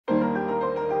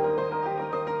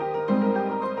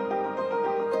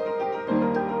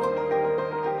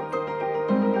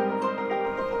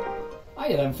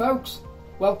Hiya then folks,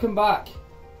 welcome back.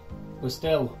 We're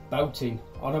still boating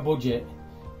on a budget.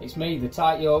 It's me, the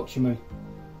tight Yorkshireman.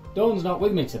 Dawn's not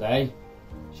with me today,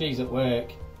 she's at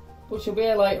work, but she'll be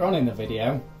here later on in the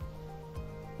video.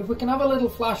 If we can have a little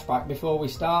flashback before we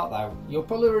start though, you'll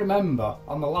probably remember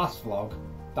on the last vlog,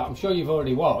 that I'm sure you've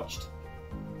already watched,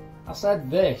 I said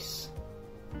this.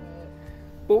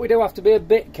 But we do have to be a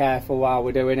bit careful while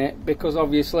we're doing it, because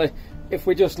obviously if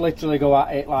we just literally go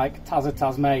at it like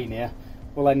Tasmania,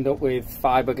 we'll end up with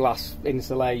fibreglass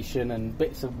insulation and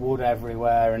bits of wood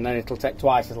everywhere, and then it'll take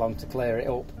twice as long to clear it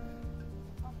up.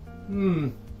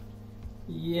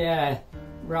 Yeah,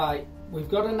 right, we've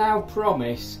got to now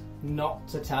promise not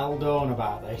to tell Dawn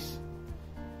about this.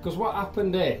 Because what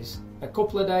happened is, a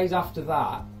couple of days after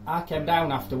that, I came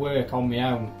down after work on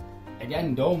my own.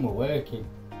 Again, Dawn were working.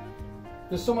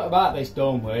 There's something about this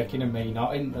Dawn working and me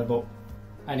not, isn't there? But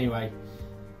anyway,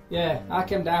 yeah, I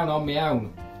came down on my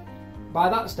own. By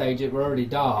that stage it were already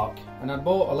dark, and I'd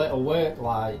bought a little work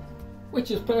light, which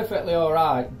is perfectly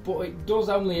alright, but it does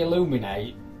only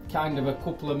illuminate kind of a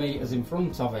couple of metres in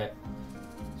front of it.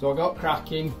 So I got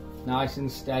cracking, nice and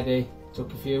steady,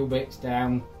 took a few bits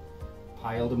down,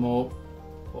 piled them up,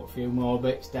 put a few more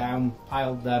bits down,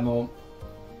 piled them up,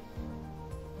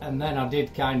 and then I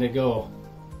did kind of go,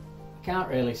 I can't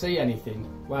really see anything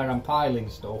where I'm piling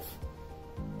stuff,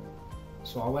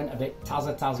 so I went a bit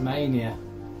Tasmania.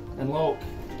 And look,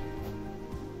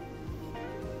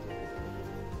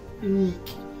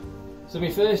 so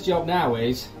my first job now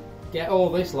is get all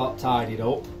this lot tidied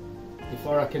up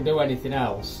before I can do anything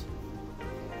else,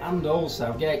 and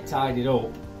also get it tidied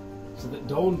up so that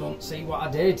Dawn don't see what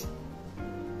I did.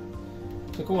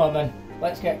 So come on then,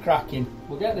 let's get cracking.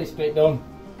 We'll get this bit done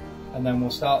and then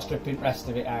we'll start stripping the rest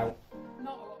of it out.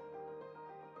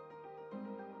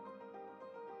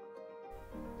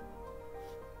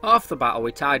 Half the battle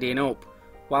with tidying up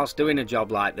whilst doing a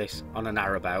job like this on a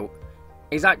narrowboat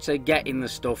is actually getting the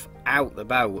stuff out the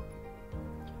boat.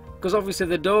 Because obviously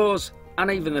the doors and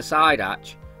even the side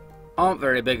hatch aren't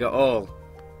very big at all.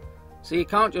 So you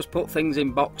can't just put things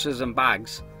in boxes and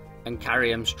bags and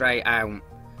carry them straight out.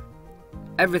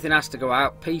 Everything has to go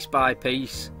out piece by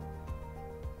piece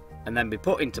and then be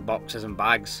put into boxes and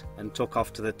bags and tuck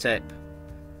off to the tip.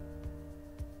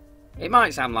 It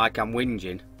might sound like I'm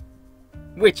whinging,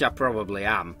 which I probably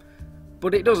am,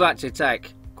 but it does actually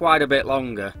take quite a bit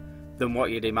longer than what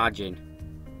you'd imagine.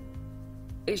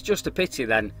 It's just a pity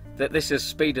then that this has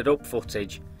speeded up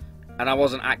footage and I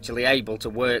wasn't actually able to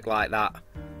work like that.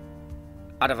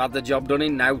 I'd have had the job done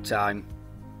in no time.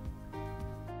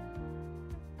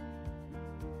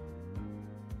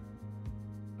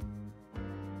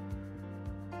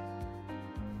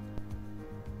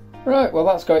 Right, well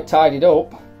that's got it tidied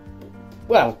up.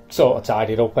 Well, sort of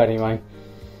tidied up anyway.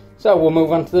 So we'll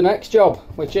move on to the next job,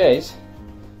 which is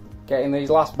getting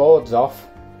these last boards off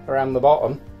around the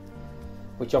bottom,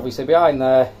 which obviously behind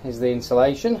there is the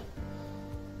insulation.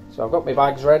 So I've got my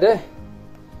bags ready,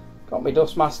 got my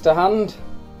dust mask to hand.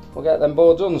 We'll get them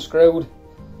boards unscrewed,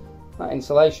 that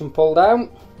insulation pulled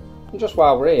out, and just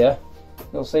while we're here,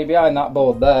 you'll see behind that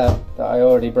board there that I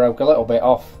already broke a little bit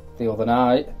off the other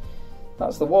night.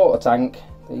 That's the water tank,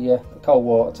 the cold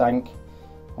water tank.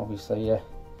 Obviously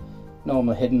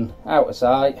normally hidden out of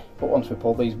sight, but once we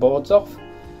pull these boards off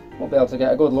we'll be able to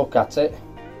get a good look at it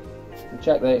and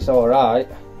check that it's alright,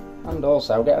 and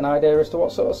also get an idea as to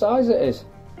what sort of size it is.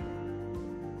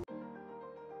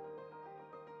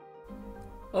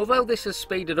 Although this has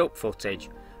speeded up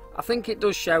footage, I think it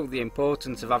does show the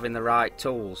importance of having the right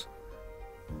tools.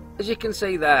 As you can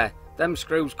see there, them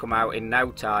screws come out in no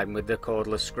time with the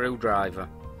cordless screwdriver.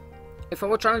 If I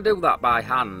were trying to do that by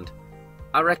hand,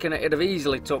 I reckon it'd have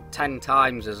easily took 10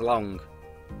 times as long.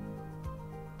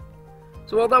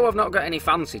 So although I've not got any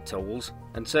fancy tools,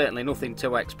 and certainly nothing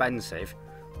too expensive,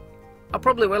 I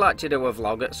probably will actually do a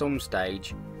vlog at some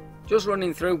stage, just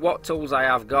running through what tools I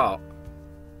have got,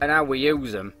 and how we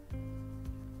use them.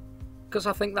 Because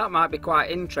I think that might be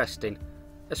quite interesting,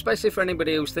 especially for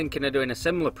anybody who's thinking of doing a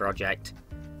similar project.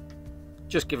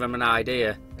 Just give them an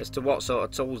idea as to what sort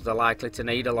of tools they're likely to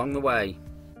need along the way.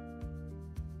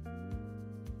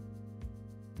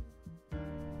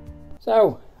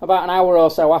 So, about an hour or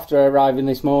so after arriving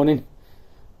this morning,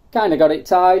 kind of got it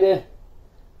tidy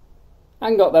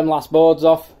and got them last boards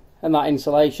off and that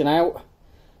insulation out.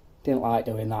 Didn't like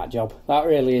doing that job. That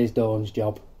really is Dawn's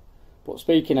job. But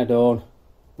speaking of Dawn,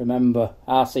 remember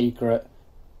our secret,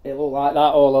 it looked like that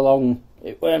all along.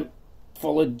 It weren't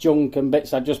full of junk and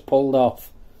bits I just pulled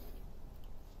off.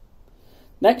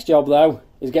 Next job though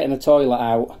is getting the toilet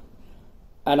out.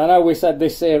 And I know we said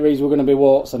this series were going to be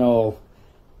warts and all,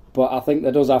 but I think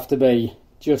there does have to be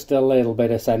just a little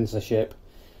bit of censorship.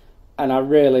 And I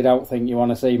really don't think you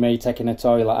want to see me taking a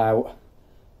toilet out.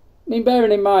 I mean,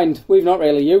 bearing in mind, we've not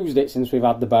really used it since we've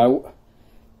had the boat.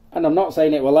 And I'm not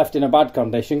saying it were left in a bad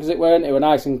condition, because it weren't, it were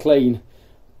nice and clean.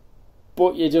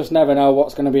 But you just never know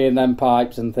what's going to be in them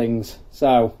pipes and things.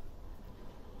 So,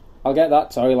 I'll get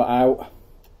that toilet out,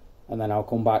 and then I'll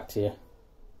come back to you.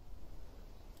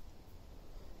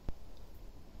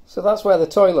 So that's where the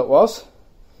toilet was.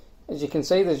 As you can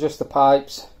see, there's just the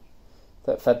pipes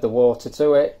that fed the water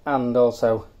to it, and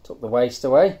also took the waste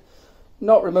away.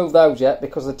 Not removed those yet,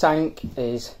 because the tank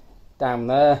is down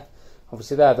there.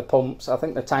 Obviously they're the pumps. I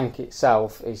think the tank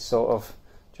itself is sort of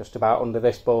just about under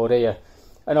this board here.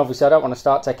 And obviously I don't want to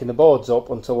start taking the boards up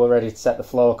until we're ready to set the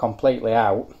floor completely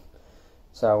out.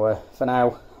 So for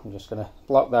now, I'm just going to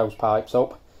block those pipes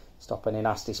up, stop any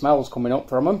nasty smells coming up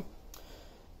from them.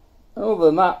 And other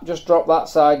than that, just drop that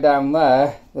side down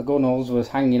there. The gunnels was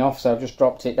hanging off, so I've just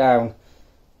dropped it down.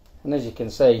 And as you can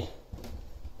see,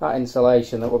 that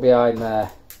insulation that were behind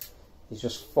there is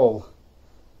just full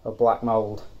of black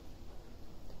mould.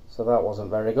 So that wasn't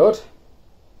very good.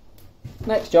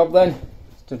 Next job then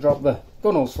is to drop the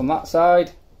gunnels from that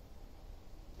side.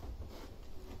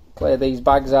 Clear these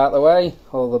bags out of the way,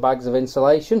 all the bags of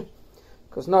insulation,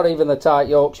 because not even the tight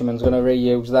Yorkshireman's going to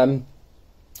reuse them.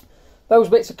 Those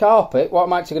bits of carpet, what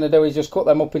I'm actually going to do is just cut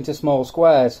them up into small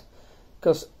squares,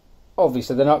 because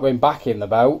obviously they're not going back in the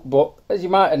boat, but as you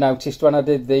might have noticed when I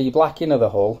did the blacking of the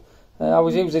hull, I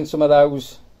was using some of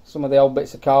the old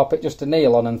bits of carpet just to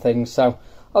kneel on and things, so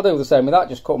I'll do the same with that,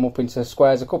 just cut them up into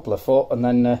squares a couple of foot, and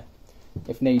then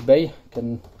if need be,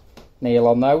 can kneel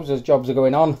on those as jobs are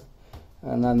going on.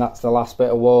 And then that's the last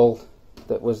bit of wall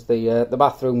that was the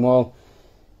bathroom wall.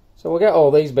 So we'll get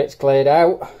all these bits cleared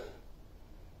out,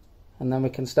 and then we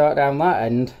can start down that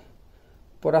end.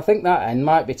 But I think that end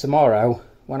might be tomorrow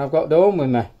when I've got Dawn with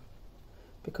me,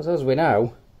 because as we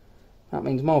know, that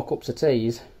means more cups of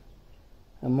teas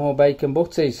and more bacon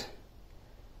butties.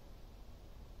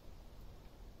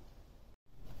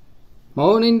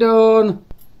 Morning, Dawn.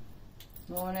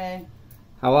 Morning.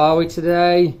 How are we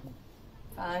today?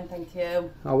 Fine, thank you.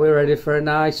 Are we ready for a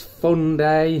nice fun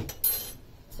day?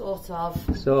 Sort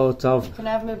of. Sort of. Can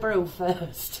I have my brew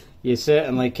first? You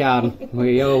certainly can.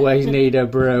 We always need a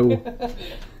brew.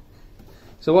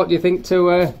 So what do you think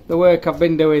to the work I've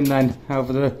been doing then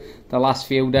over the last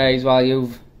few days while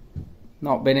you've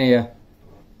not been here?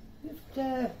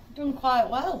 You've done quite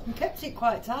well. You kept it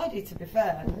quite tidy, to be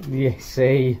fair. You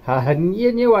see,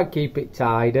 you knew I'd keep it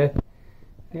tidy.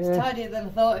 It's tidier than I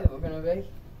thought it were going to be.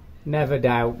 Never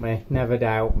doubt me, never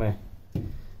doubt me.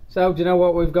 So do you know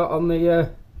what we've got on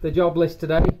the job list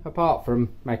today, apart from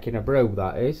making a brew,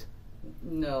 that is?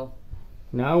 No.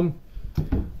 No?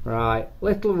 Right,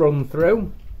 little run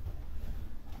through.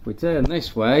 If we turn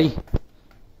this way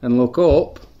and look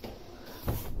up,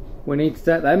 we need to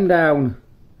take them down.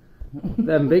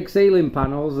 Them big ceiling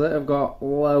panels that have got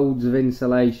loads of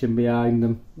insulation behind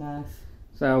them. Nice.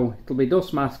 So it'll be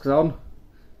dust masks on,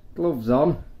 gloves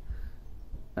on,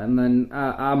 and then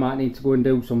I might need to go and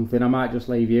do something. I might just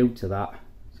leave you to that.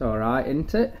 It's alright,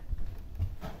 isn't it?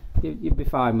 You'd be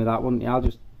fine with that, wouldn't you? I'll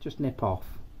just nip off.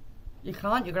 You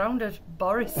can't, you're grounded,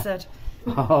 Boris said.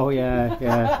 Oh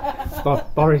yeah.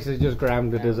 Boris has just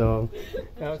grounded us all.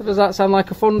 So does that sound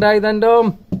like a fun day then,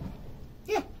 Dom?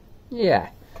 Yeah. Yeah.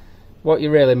 What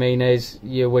you really mean is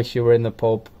you wish you were in the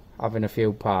pub having a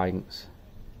few pints.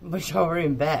 Wish I were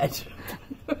in bed.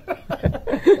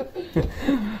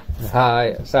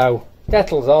 Right, so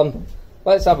kettle's on,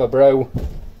 let's have a brew,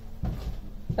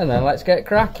 and then let's get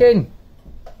cracking.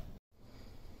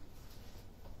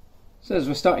 So as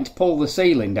we're starting to pull the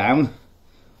ceiling down,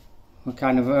 we're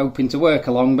kind of hoping to work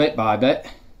along bit by bit,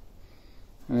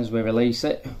 and as we release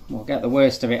it, we'll get the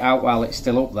worst of it out while it's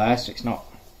still up there, so it's not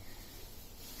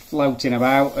floating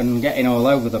about and getting all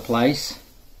over the place.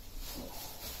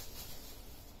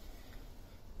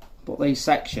 But these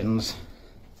sections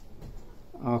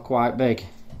are quite big,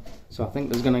 so I think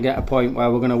there's going to get a point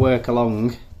where we're going to work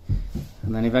along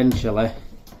and then eventually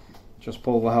just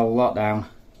pull the whole lot down.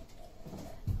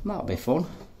 That'll be fun.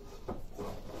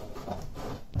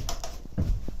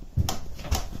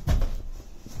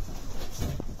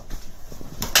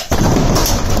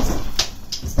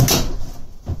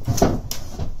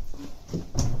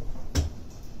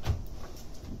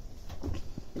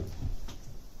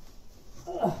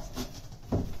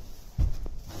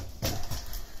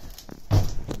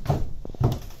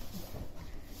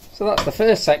 So that's the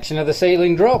first section of the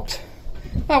ceiling dropped.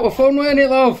 That was fun, weren't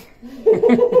it, love?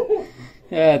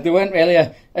 Yeah, there weren't really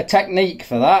a technique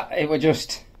for that. It was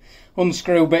just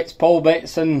unscrew bits, pull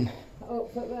bits, and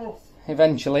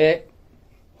eventually it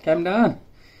came down.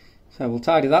 So we'll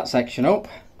tidy that section up,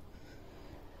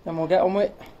 then we'll get on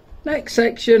with next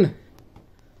section.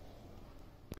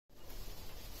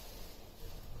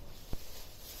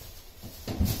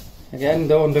 Again,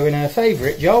 Dawn doing her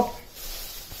favourite job,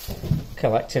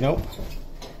 collecting up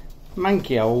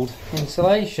manky old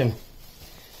insulation.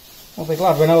 We'll be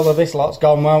glad when all of this lot's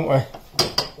gone, won't we?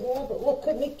 Yeah, but look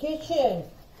at my kitchen.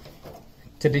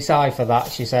 To decipher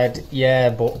that, she said, yeah,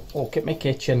 but look at my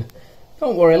kitchen.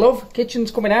 Don't worry, love,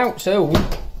 kitchen's coming out soon.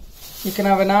 You can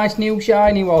have a nice new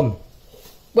shiny one.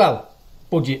 Well,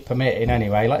 budget permitting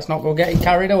anyway, let's not go getting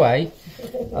carried away.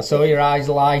 I saw your eyes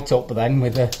light up then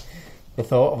with the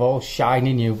thought of all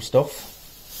shiny new stuff.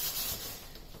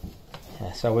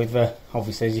 Yeah, so we've,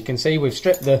 obviously as you can see, we've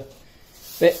stripped the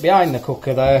bit behind the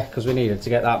cooker there because we needed to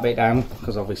get that bit down,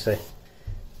 because obviously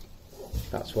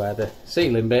that's where the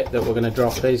ceiling bit that we're going to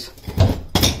drop is.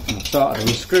 And I've started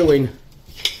unscrewing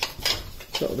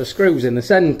sort of the screws in the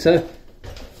centre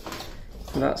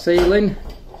of that ceiling.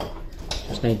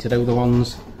 Just need to do the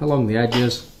ones along the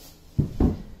edges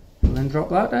and then drop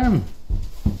that down.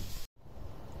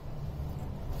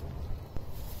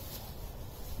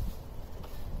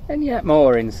 And yet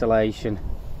more insulation.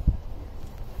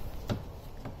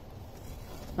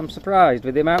 I'm surprised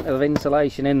with the amount of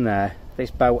insulation in there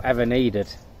this boat ever needed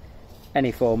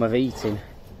any form of heating.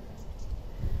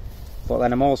 But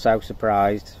then I'm also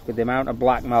surprised with the amount of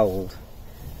black mould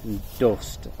and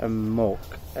dust and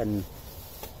muck and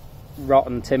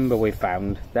rotten timber we've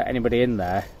found that anybody in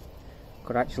there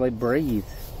could actually breathe.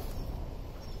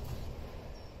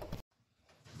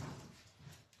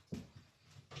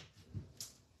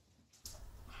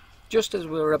 Just as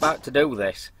we were about to do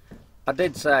this, I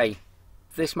did say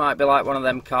this might be like one of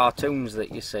them cartoons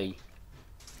that you see.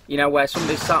 You know, where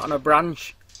somebody's sat on a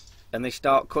branch and they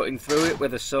start cutting through it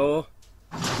with a saw,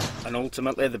 and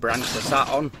ultimately the branch they're sat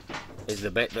on is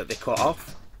the bit that they cut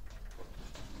off.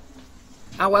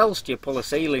 How else do you pull a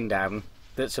ceiling down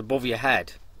that's above your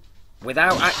head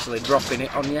without actually dropping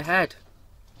it on your head?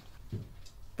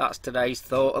 That's today's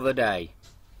thought of the day.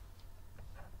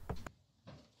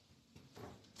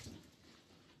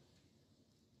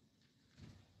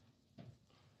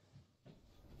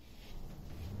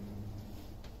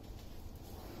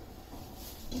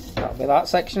 That'll be that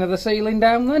section of the ceiling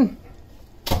down then.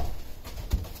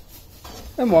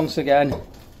 And once again,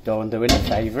 Dawn doing a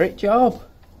favourite job.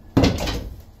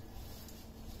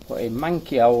 Putting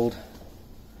manky old,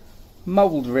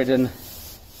 mould-ridden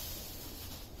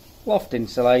loft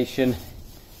insulation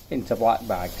into black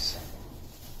bags.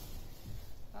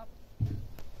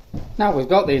 Now we've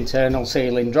got the internal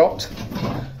ceiling dropped,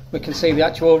 we can see the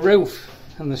actual roof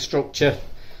and the structure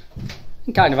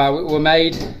and kind of how it were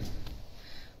made.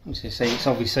 As you see, it's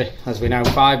obviously, as we know,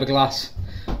 fibreglass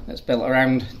that's built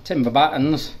around timber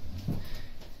battens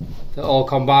that all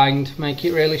combined make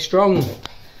it really strong.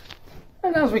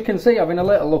 And as we can see, having a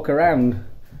little look around,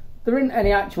 there isn't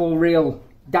any actual real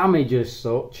damage as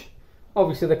such.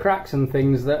 Obviously the cracks and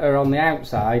things that are on the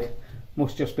outside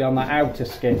must just be on that outer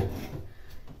skin.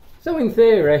 So in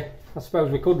theory, I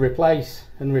suppose we could replace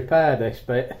and repair this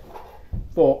bit,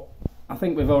 but I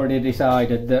think we've already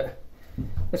decided that,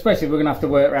 especially if we're going to have to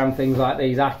work around things like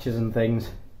these hatches and things,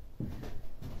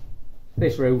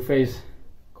 this roof is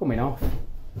coming off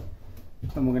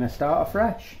and we're going to start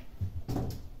afresh.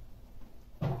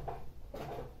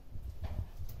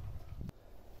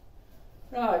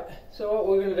 Right, so what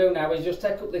we're going to do now is just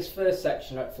take up this first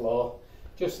section at floor,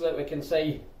 just so that we can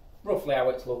see roughly how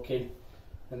it's looking,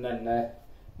 and then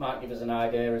might give us an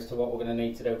idea as to what we're going to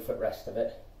need to do for the rest of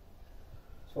it.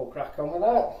 So we'll crack on with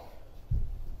that.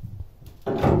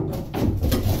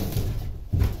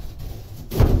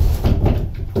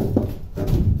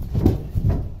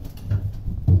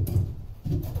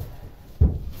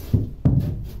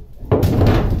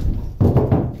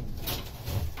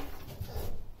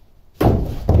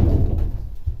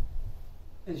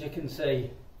 As you can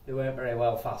see, they weren't very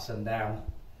well fastened down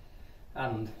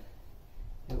and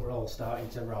they were all starting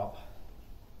to rot.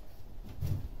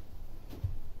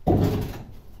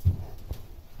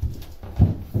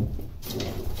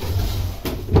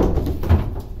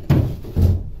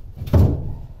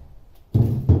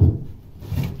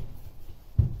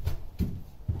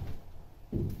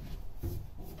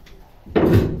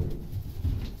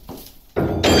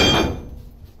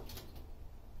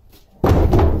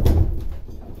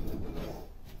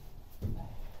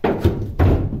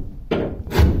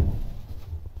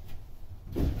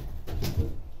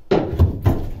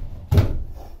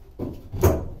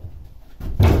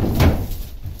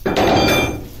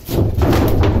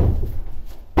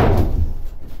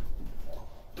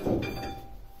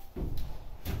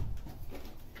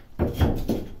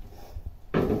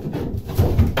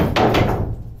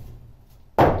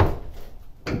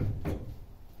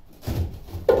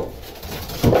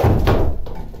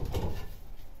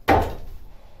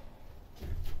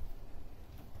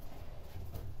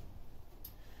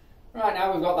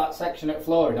 that section of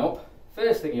flooring up,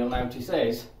 first thing you'll notice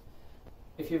is,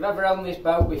 if you've ever owned this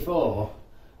boat before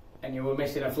and you were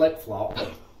missing a flip-flop,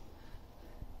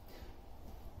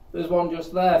 there's one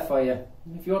just there for you.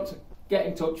 If you want to get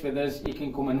in touch with us, you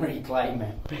can come and reclaim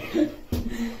it.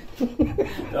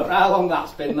 Don't know how long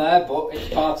that's been there, but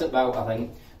it's part of the boat, I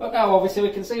think. But now obviously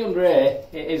we can see under here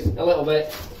it is a little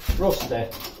bit rusty,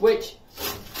 which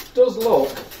does look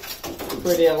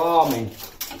pretty alarming.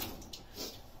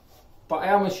 But I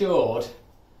am assured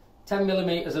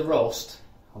 10mm of rust,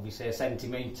 obviously a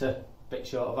centimetre, a bit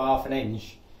short of half an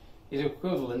inch, is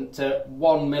equivalent to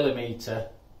 1mm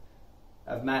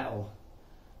of metal.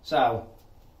 So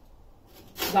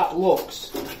that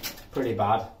looks pretty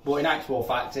bad, but in actual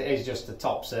fact it is just the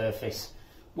top surface,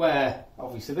 where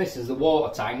obviously this is the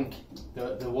water tank,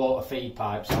 the water feed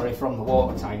pipe, sorry, from the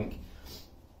water tank,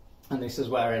 and this is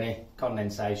where any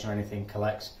condensation or anything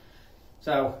collects.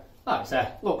 So like I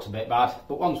say, looks a bit bad,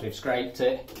 but once we've scraped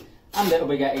it, and it'll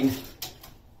be getting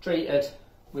treated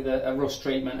with a rust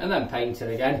treatment and then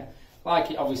painted again, like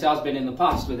it obviously has been in the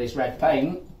past with this red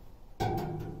paint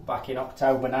back in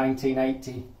October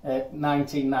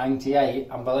 1998,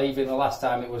 I'm believing the last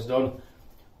time it was done.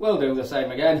 We'll do the same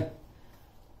again,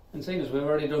 and seeing as we've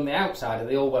already done the outside of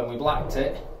the hull when we blacked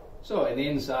it, sorting the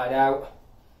inside out,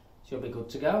 should be good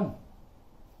to go.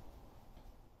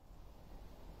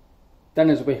 Then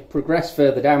as we progress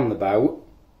further down the boat,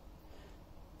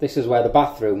 this is where the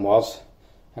bathroom was,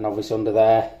 and obviously under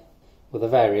there were the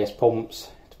various pumps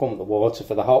to pump the water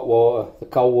for the hot water, the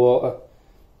cold water,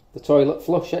 the toilet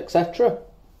flush, etc.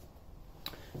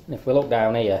 And if we look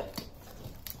down here,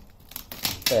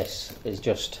 this is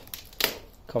just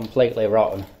completely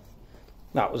rotten.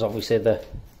 That was obviously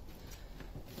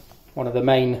one of the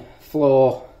main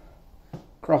floor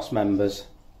cross members.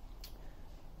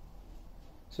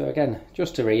 So again,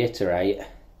 just to reiterate,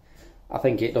 I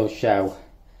think it does show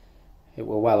it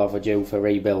were well overdue for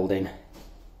rebuilding.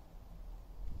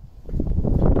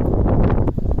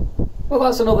 Well,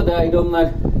 that's another day done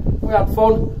then. We had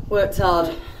fun. Worked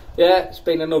hard. Yeah, it's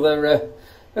been another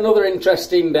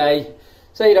interesting day.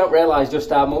 So you don't realise just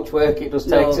how much work it does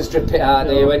take to strip it out,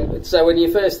 do you? So when you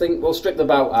first think, we'll strip the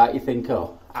boat out, you think,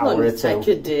 oh, hour or two. Take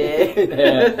a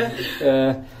day.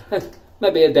 Yeah.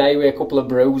 Maybe a day with a couple of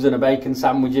brews and a bacon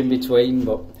sandwich in between,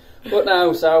 but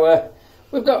no. So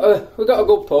we've got a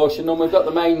good portion, and we've got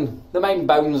the main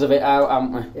bones of it out,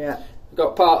 haven't we? Yeah. We've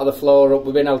got part of the floor up.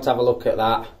 We've been able to have a look at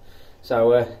that.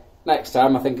 So next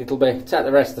time, I think it'll be take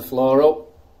the rest of the floor up,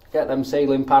 get them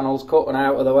ceiling panels cut and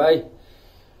out of the way,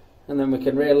 and then we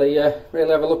can really have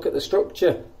a look at the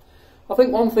structure. I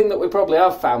think one thing that we probably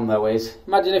have found though is,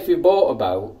 imagine if you've bought a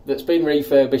boat that's been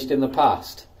refurbished in the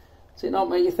past. Does it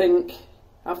not make you think,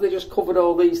 have they just covered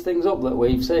all these things up that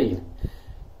we've seen?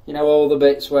 You know, all the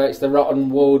bits where it's the rotten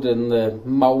wood and the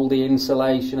mouldy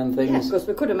insulation and things. Yeah, because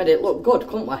we could have made it look good,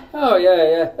 couldn't we? Oh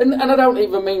yeah. And I don't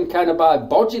even mean kind of by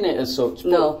bodging it as such.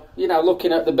 But, no. You know,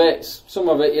 looking at the bits, some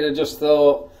of it you'd have just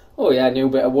thought, oh yeah, a new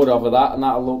bit of wood over that and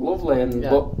that'll look lovely. And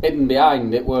but hidden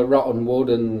behind it were rotten wood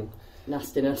and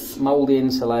nastiness, mouldy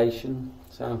insulation.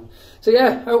 So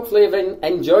yeah, hopefully you've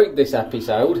enjoyed this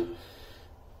episode.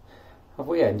 Have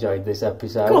we enjoyed this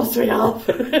episode? Of course we have.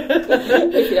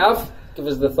 If you have, give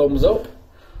us the thumbs up.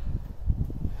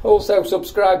 Also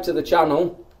subscribe to the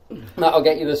channel, that'll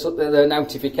get you the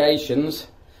notifications.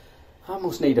 I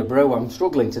must need a brew, I'm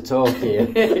struggling to talk here.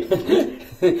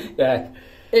 Yeah,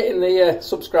 hitting the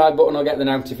subscribe button will get the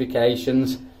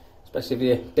notifications, especially if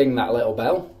you ding that little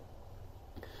bell.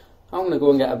 I'm going to go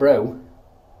and get a brew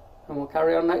and we'll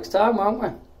carry on next time, won't we?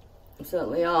 We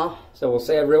certainly are. So we'll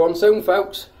see everyone soon,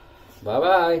 folks. Bye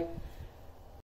bye.